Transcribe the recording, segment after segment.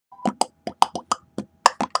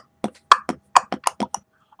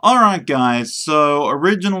Alright guys, so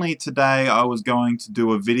originally today I was going to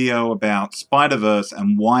do a video about Spider-Verse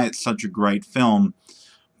and why it's such a great film,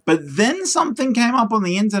 but then something came up on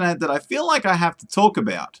the internet that I feel like I have to talk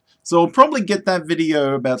about. So I'll probably get that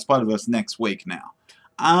video about Spider-Verse next week now.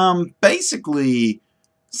 Basically,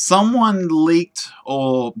 someone leaked,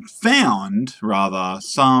 or found, rather,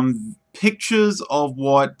 some pictures of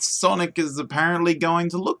what Sonic is apparently going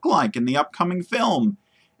to look like in the upcoming film.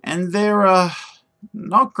 And they're,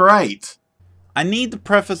 not great. I need to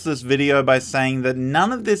preface this video by saying that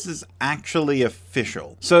none of this is actually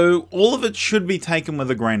official, so all of it should be taken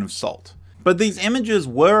with a grain of salt. But these images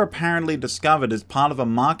were apparently discovered as part of a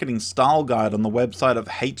marketing style guide on the website of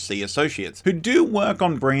HC Associates, who do work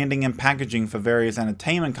on branding and packaging for various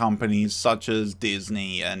entertainment companies such as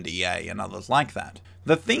Disney and EA and others like that.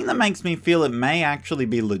 The thing that makes me feel it may actually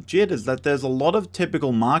be legit is that there's a lot of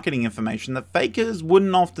typical marketing information that fakers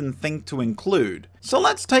wouldn't often think to include. So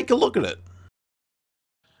let's take a look at it.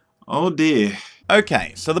 Oh dear.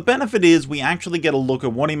 Okay, so the benefit is we actually get a look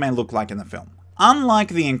at what he may look like in the film, unlike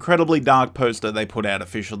the incredibly dark poster they put out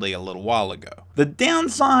officially a little while ago. The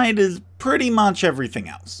downside is pretty much everything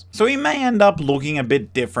else. So he may end up looking a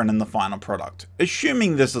bit different in the final product,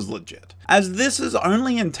 assuming this is legit, as this is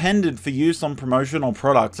only intended for use on promotional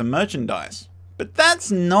products and merchandise. But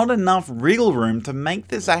that's not enough wriggle room to make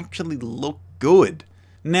this actually look good.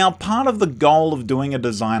 Now, part of the goal of doing a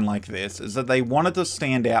design like this is that they want it to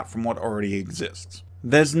stand out from what already exists.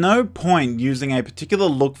 There's no point using a particular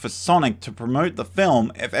look for Sonic to promote the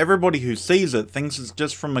film if everybody who sees it thinks it's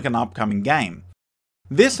just from like an upcoming game.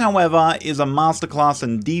 This, however, is a masterclass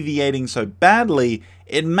in deviating so badly,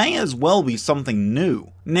 it may as well be something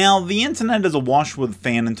new. Now, the internet is awash with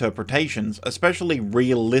fan interpretations, especially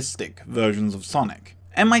realistic versions of Sonic.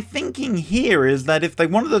 And my thinking here is that if they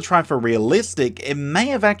wanted to try for realistic, it may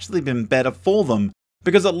have actually been better for them,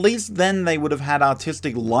 because at least then they would have had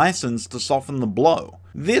artistic license to soften the blow.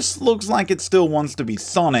 This looks like it still wants to be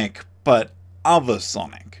Sonic, but other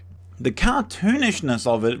Sonic. The cartoonishness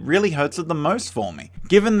of it really hurts it the most for me,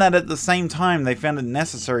 given that at the same time they found it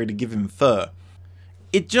necessary to give him fur.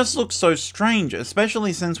 It just looks so strange,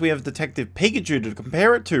 especially since we have Detective Pikachu to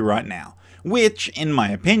compare it to right now, which, in my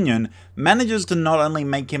opinion, manages to not only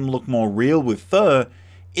make him look more real with fur,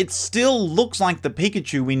 it still looks like the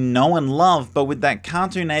Pikachu we know and love, but with that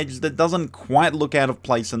cartoon edge that doesn't quite look out of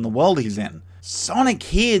place in the world he's in. Sonic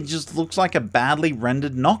here just looks like a badly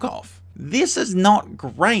rendered knockoff. This is not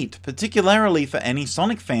great, particularly for any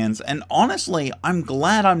Sonic fans, and honestly, I'm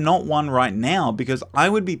glad I'm not one right now because I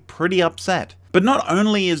would be pretty upset. But not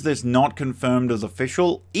only is this not confirmed as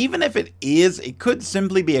official, even if it is, it could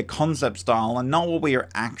simply be a concept style and not what we are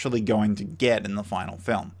actually going to get in the final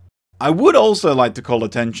film. I would also like to call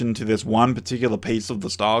attention to this one particular piece of the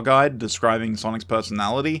style guide describing Sonic's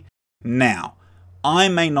personality. Now, I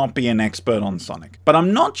may not be an expert on Sonic, but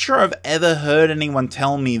I'm not sure I've ever heard anyone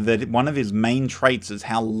tell me that one of his main traits is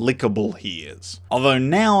how lickable he is. Although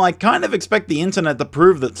now I kind of expect the internet to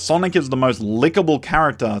prove that Sonic is the most lickable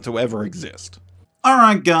character to ever exist.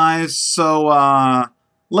 Alright guys, so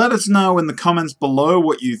let us know in the comments below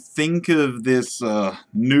what you think of this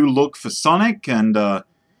new look for Sonic, and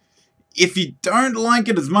if you don't like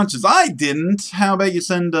it as much as I didn't, how about you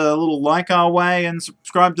send a little like our way and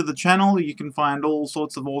subscribe to the channel. You can find all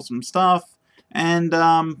sorts of awesome stuff and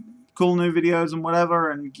cool new videos and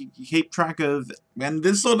whatever, and keep track of when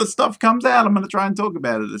this sort of stuff comes out. I'm going to try and talk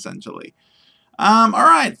about it essentially.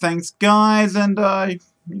 Alright, thanks guys, and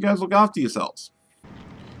you guys look after yourselves.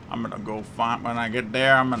 I'm going to go find, when I get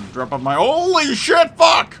there, I'm going to drop off my, holy shit,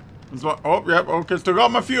 fuck! Oh, yep, okay, still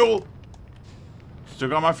got my fuel. Still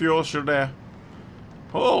got my fuel, still there.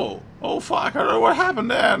 Oh fuck, I don't know what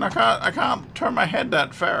happened there, and I can't turn my head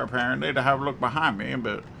that far apparently to have a look behind me,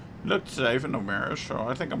 but it looked safe in the mirror, so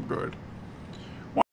I think I'm good.